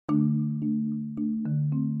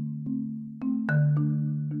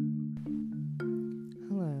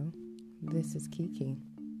this is Kiki.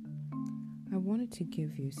 I wanted to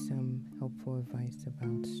give you some helpful advice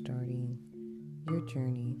about starting your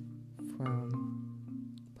journey from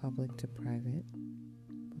public to private.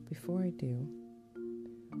 But before I do,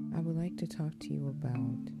 I would like to talk to you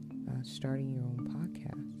about starting your own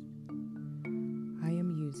podcast. I am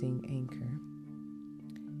using Anchor.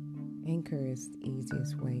 Anchor is the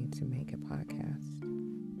easiest way to make a podcast.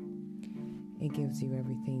 It gives you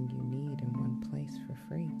everything you need in one place for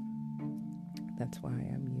free. That's why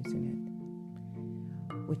I'm using it,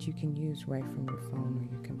 which you can use right from your phone or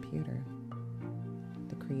your computer.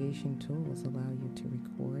 The creation tools allow you to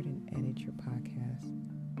record and edit your podcast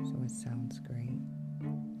so it sounds great.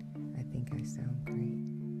 I think I sound great.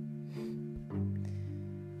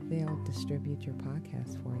 They'll distribute your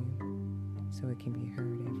podcast for you so it can be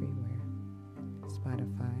heard everywhere.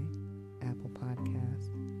 Spotify, Apple Podcasts,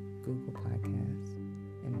 Google Podcasts,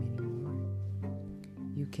 and many more.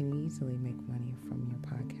 You can easily make money from your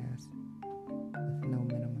podcast with no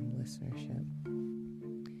minimum listenership.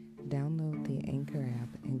 Download the Anchor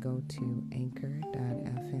app and go to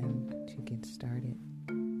anchor.fm to get started.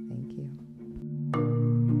 Thank you.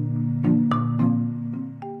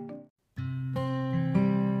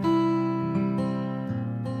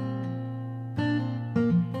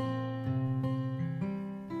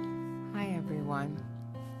 Hi everyone,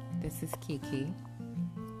 this is Kiki.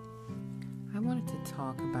 I wanted to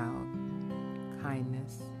talk about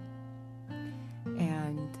kindness.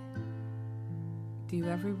 And do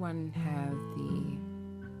everyone have the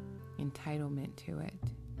entitlement to it?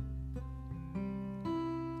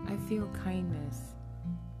 I feel kindness,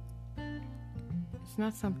 it's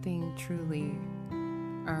not something truly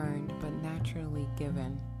earned but naturally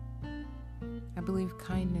given. I believe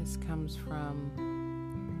kindness comes from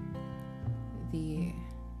the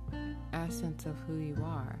essence of who you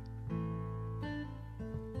are.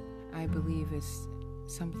 I believe it's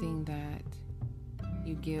something that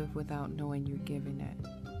you give without knowing you're giving it.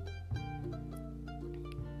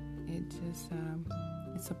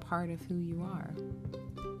 It's a part of who you are.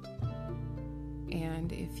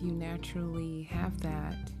 And if you naturally have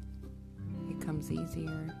that, it comes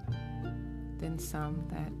easier than some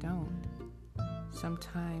that don't.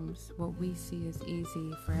 Sometimes what we see as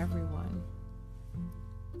easy for everyone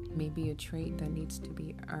may be a trait that needs to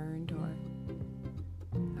be earned or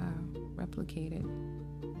replicated.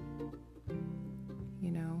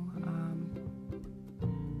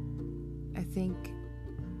 I think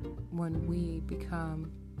when we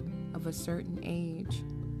become of a certain age,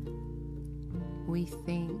 we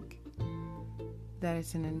think that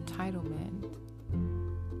it's an entitlement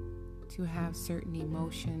to have certain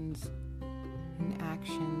emotions and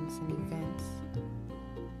actions and events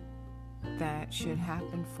that should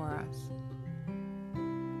happen for us.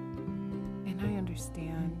 And I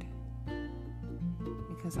understand,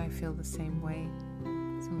 because I feel the same way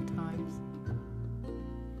sometimes.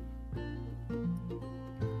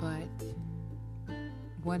 But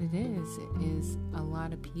what it is a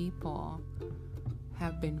lot of people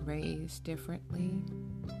have been raised differently,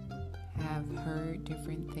 have heard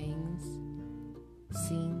different things,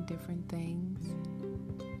 seen different things,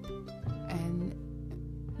 and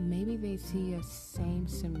maybe they see a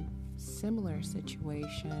similar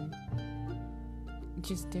situation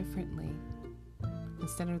just differently.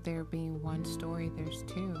 Instead of there being one story, there's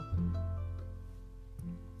two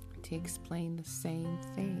to explain the same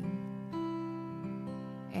thing.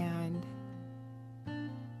 And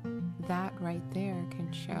that right there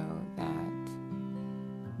can show that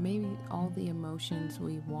maybe all the emotions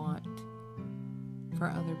we want for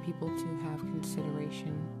other people to have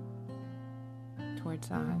consideration towards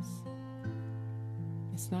us,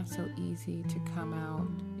 it's not so easy to come out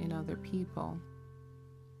in other people.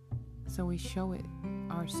 So we show it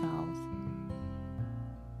ourselves,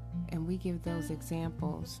 and we give those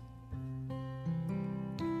examples,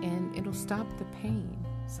 and it'll stop the pain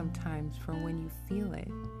sometimes from when you feel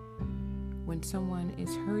it, when someone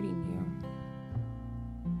is hurting you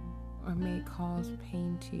or may cause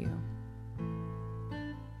pain to you,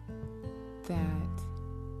 that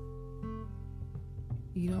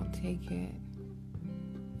you don't take it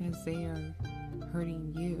as they are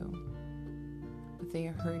hurting you, but they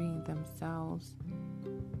are hurting themselves,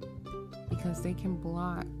 because they can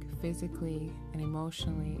block physically and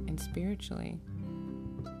emotionally and spiritually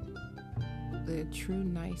the true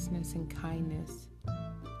niceness and kindness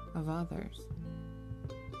of others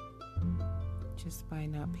just by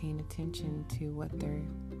not paying attention to what they're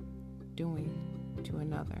doing to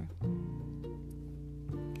another.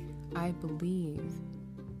 I believe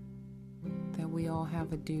that we all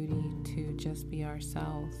have a duty to just be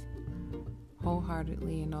ourselves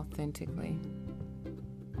wholeheartedly and authentically,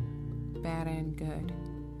 bad and good,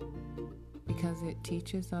 because it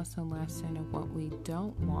teaches us a lesson of what we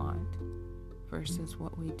don't want versus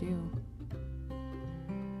what we do.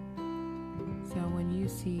 So when you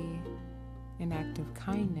see an act of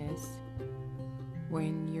kindness,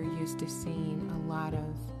 when you're used to seeing a lot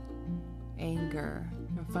of anger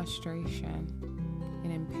and frustration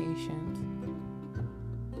and impatience,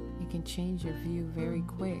 it can change your view very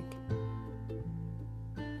quick,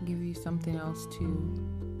 give you something else to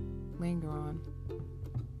linger on.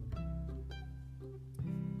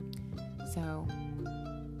 So,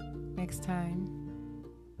 next time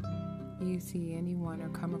you see anyone or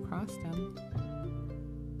come across them,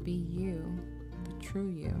 be you, the true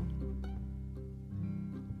you.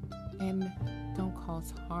 And don't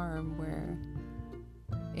cause harm where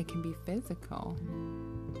it can be physical.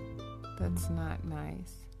 That's not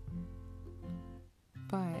nice.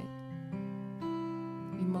 But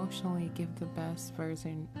emotionally give the best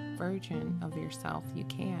version of yourself you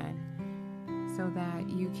can, so that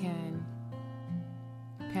you can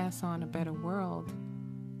pass on a better world,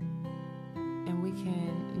 and we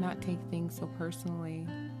can not take things so personally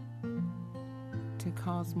to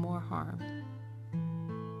cause more harm.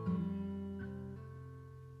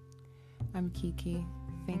 I'm Kiki.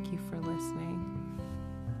 Thank you for listening.